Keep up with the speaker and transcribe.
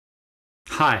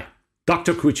Hi,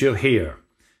 Dr. Cuccio here.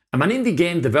 I'm an indie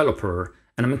game developer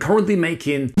and I'm currently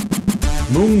making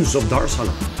Moons of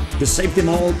Darsalon, the save them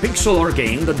all pixel art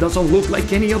game that doesn't look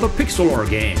like any other pixel art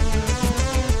game.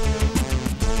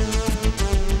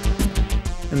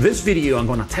 In this video I'm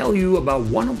gonna tell you about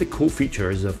one of the cool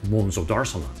features of Moons of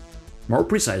Darsalon, more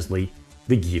precisely,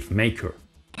 the GIF Maker.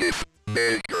 GIF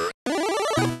Maker.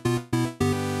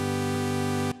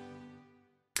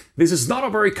 This is not a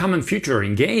very common feature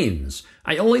in games.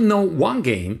 I only know one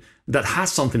game that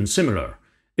has something similar.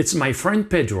 It's My Friend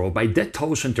Pedro by Dead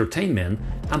Toast Entertainment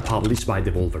and published by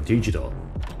Devolver Digital.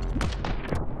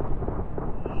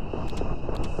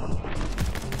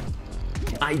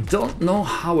 I don't know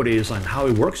how it is and how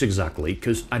it works exactly,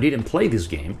 because I didn't play this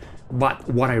game, but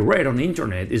what I read on the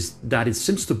internet is that it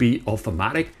seems to be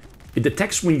automatic. It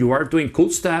detects when you are doing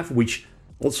cool stuff, which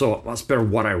also, as per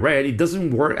what I read, it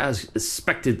doesn't work as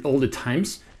expected all the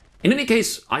times. In any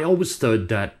case, I always thought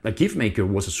that a GIF Maker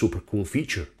was a super cool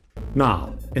feature.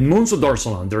 Now, in Moons of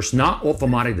Darsalon, there's not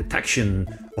automatic detection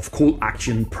of cool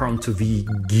action prone to be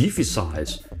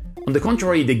GIFicized. On the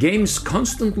contrary, the game is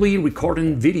constantly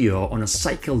recording video on a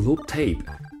cycle loop tape.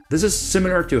 This is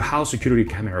similar to how security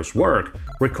cameras work,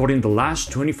 recording the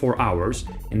last 24 hours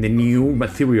and the new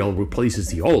material replaces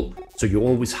the old, so you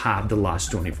always have the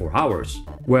last 24 hours.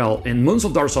 Well, in Moons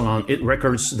of Darsalon, it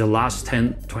records the last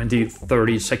 10, 20,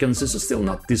 30 seconds. It's still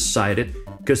not decided,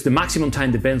 because the maximum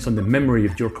time depends on the memory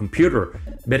of your computer.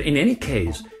 But in any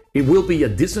case, it will be a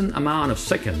decent amount of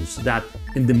seconds that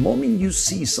in the moment you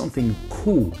see something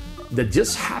cool that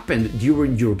just happened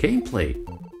during your gameplay,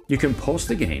 you can pause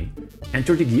the game,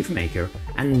 enter the GIF Maker,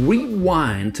 and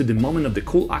rewind to the moment of the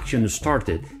cool action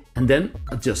started, and then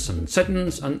adjust some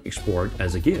settings and export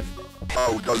as a GIF.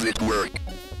 How does it work?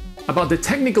 About the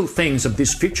technical things of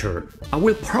this feature, I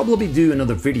will probably do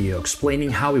another video explaining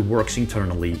how it works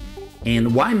internally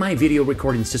and why my video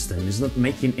recording system is not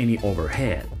making any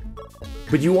overhead.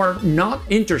 But you are not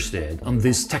interested in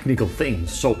these technical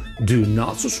things, so do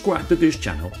not subscribe to this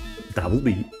channel. That will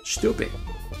be stupid.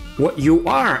 What you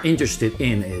are interested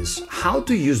in is how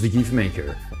to use the GIF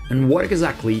Maker and what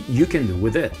exactly you can do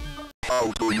with it.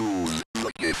 How to use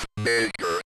the GIF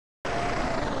Maker.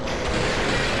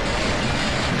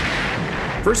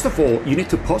 First of all, you need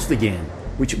to pause the game,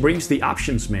 which brings the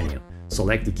options menu.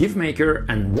 Select the GIF Maker,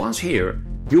 and once here,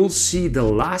 you'll see the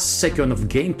last second of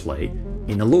gameplay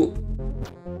in a loop.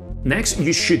 Next,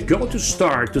 you should go to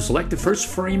Start to select the first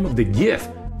frame of the GIF,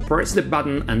 press the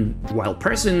button, and while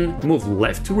pressing, move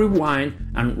left to rewind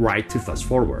and right to fast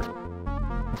forward.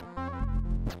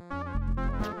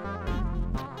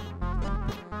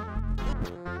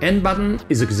 End button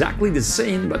is exactly the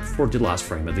same, but for the last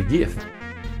frame of the GIF.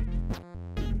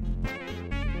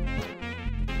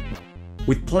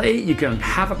 With play, you can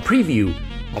have a preview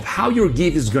of how your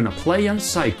GIF is gonna play and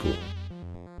cycle.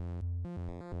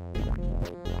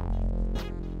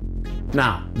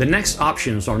 Now, the next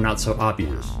options are not so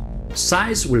obvious.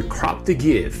 Size will crop the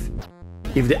GIF.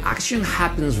 If the action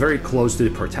happens very close to the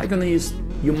protagonist,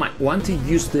 you might want to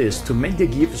use this to make the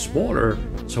GIF smaller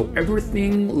so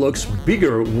everything looks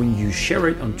bigger when you share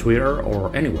it on Twitter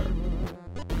or anywhere.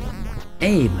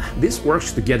 Aim. This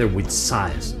works together with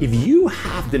size. If you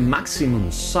have the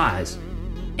maximum size,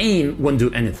 aim won't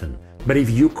do anything. But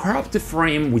if you crop the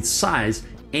frame with size,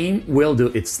 aim will do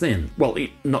its thing. Well,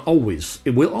 not always.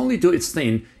 It will only do its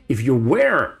thing if you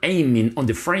were aiming on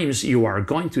the frames you are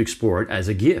going to export as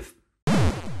a GIF.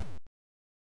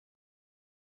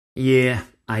 Yeah,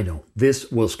 I know,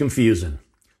 this was confusing.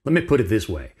 Let me put it this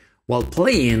way. While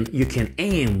playing, you can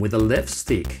aim with the left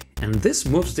stick, and this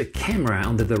moves the camera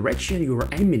on the direction you are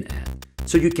aiming at,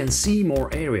 so you can see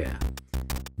more area.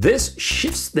 This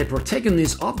shifts the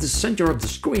protagonist off the center of the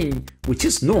screen, which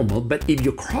is normal, but if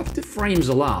you crop the frames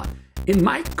a lot, it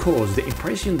might cause the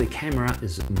impression the camera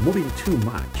is moving too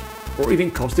much, or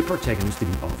even cause the protagonist to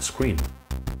be off screen.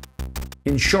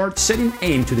 In short, setting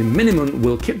aim to the minimum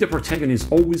will keep the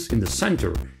protagonist always in the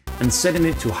center, and setting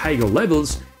it to higher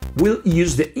levels will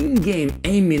use the in-game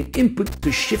aiming input to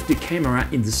shift the camera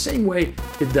in the same way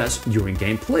it does during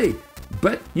gameplay,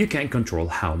 but you can control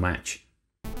how much.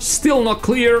 Still not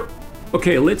clear?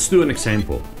 Okay, let's do an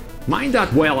example. Mind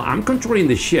that while I'm controlling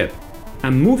the ship,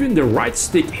 I'm moving the right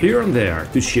stick here and there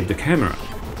to shift the camera.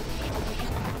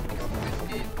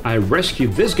 I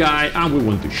rescued this guy and we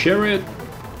want to share it,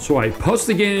 so I pause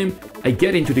the game, I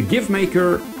get into the GIF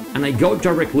Maker, and I go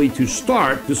directly to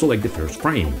Start to select the first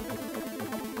frame.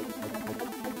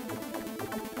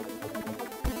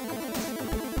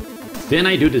 Then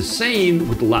I do the same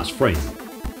with the last frame.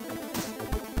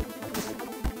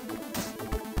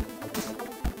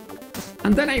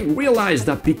 And then I realized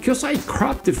that because I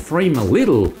cropped the frame a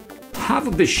little, half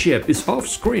of the ship is off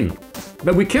screen.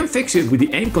 But we can fix it with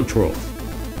the aim control.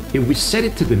 If we set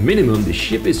it to the minimum, the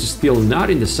ship is still not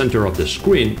in the center of the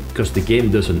screen, because the game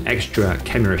does an extra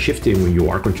camera shifting when you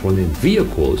are controlling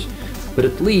vehicles, but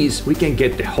at least we can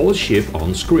get the whole ship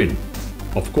on screen.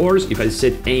 Of course, if I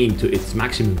set aim to its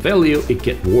maximum value, it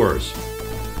gets worse.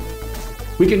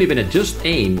 We can even adjust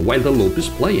aim while the loop is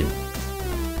playing.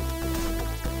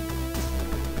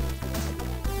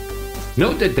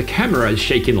 Note that the camera is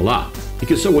shaking a lot,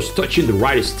 because I was touching the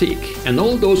right stick, and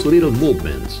all those little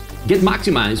movements get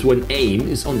maximized when aim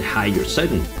is on the higher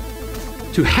setting.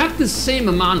 To have the same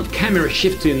amount of camera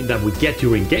shifting that we get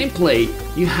during gameplay,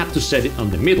 you have to set it on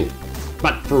the middle.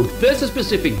 But for this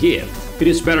specific GIF, it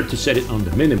is better to set it on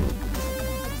the minimum.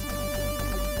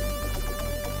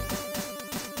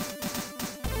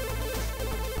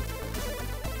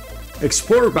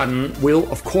 Export button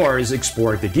will, of course,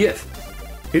 export the GIF.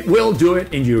 It will do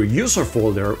it in your user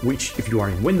folder, which if you are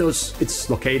in Windows, it's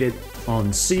located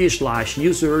on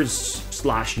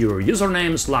c/users/your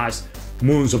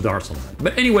username/Moons of Darsalon.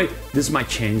 But anyway, this might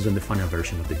change in the final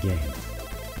version of the game.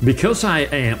 Because I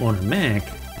am on a Mac,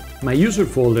 my user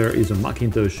folder is on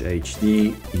Macintosh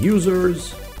HD,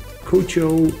 users,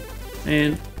 Cucho,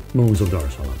 and Moons of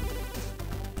Darsalon.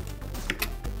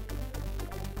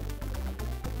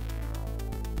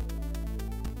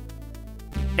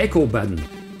 Echo button.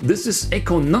 This is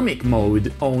economic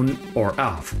mode on or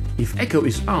off. If echo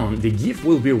is on, the GIF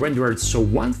will be rendered so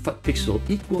 1 pixel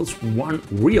equals 1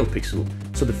 real pixel,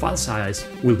 so the file size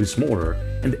will be smaller,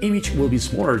 and the image will be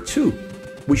smaller too.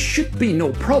 Which should be no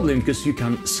problem because you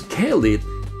can scale it,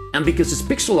 and because it's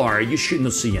pixel art, you should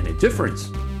not see any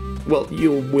difference. Well,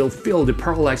 you will feel the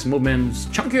parallax movements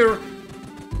chunkier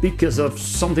because of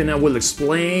something I will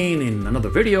explain in another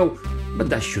video, but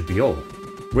that should be all.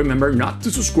 Remember not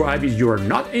to subscribe if you are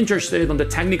not interested on the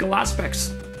technical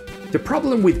aspects. The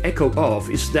problem with echo off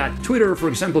is that Twitter, for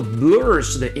example,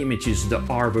 blurs the images that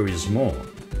are very small,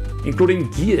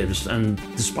 including GIFs, and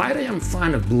despite I am a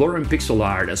fan of blurring pixel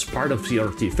art as part of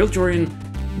CRT filtering,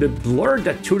 the blur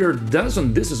that Twitter does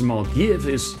on this small GIF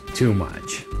is too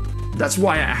much. That's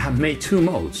why I have made two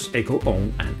modes, echo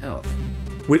on and off.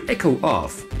 With echo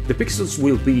off, the pixels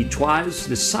will be twice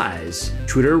the size.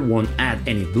 Twitter won't add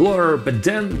any blur, but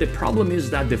then the problem is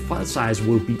that the file size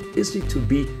will be easy to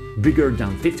be bigger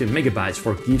than 15 megabytes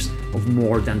for GIFs of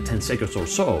more than 10 seconds or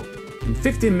so. And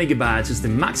 15 megabytes is the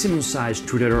maximum size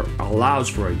Twitter allows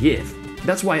for a GIF.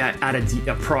 That's why I added the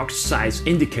approx size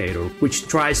indicator, which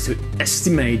tries to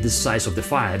estimate the size of the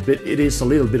file, but it is a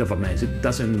little bit of a mess. It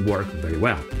doesn't work very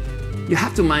well. You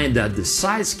have to mind that the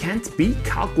size can't be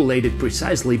calculated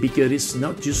precisely because it's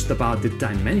not just about the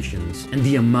dimensions and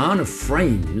the amount of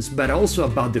frames, but also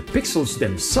about the pixels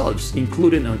themselves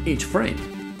included on each frame.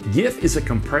 GIF is a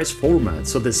compressed format,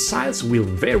 so the size will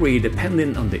vary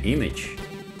depending on the image.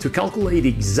 To calculate the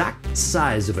exact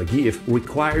size of a GIF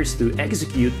requires to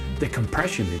execute the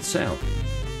compression itself,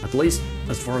 at least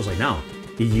as far as I know.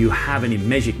 If you have any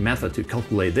magic method to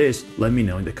calculate this, let me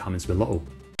know in the comments below.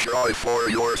 Try for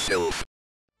yourself.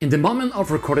 In the moment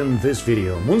of recording this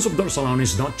video, Moons of Darsalon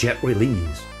is not yet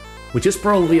released, which is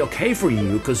probably okay for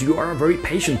you because you are a very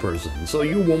patient person, so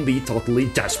you won't be totally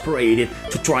desperate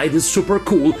to try this super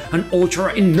cool and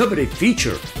ultra innovative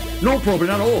feature. No problem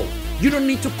at all. You don't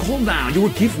need to calm down your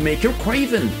GIF Maker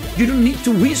craven. You don't need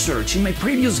to research in my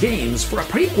previous games for a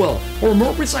prequel, or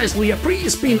more precisely a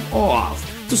pre-spin-off,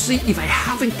 to see if I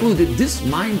have included this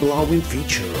mind-blowing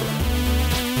feature.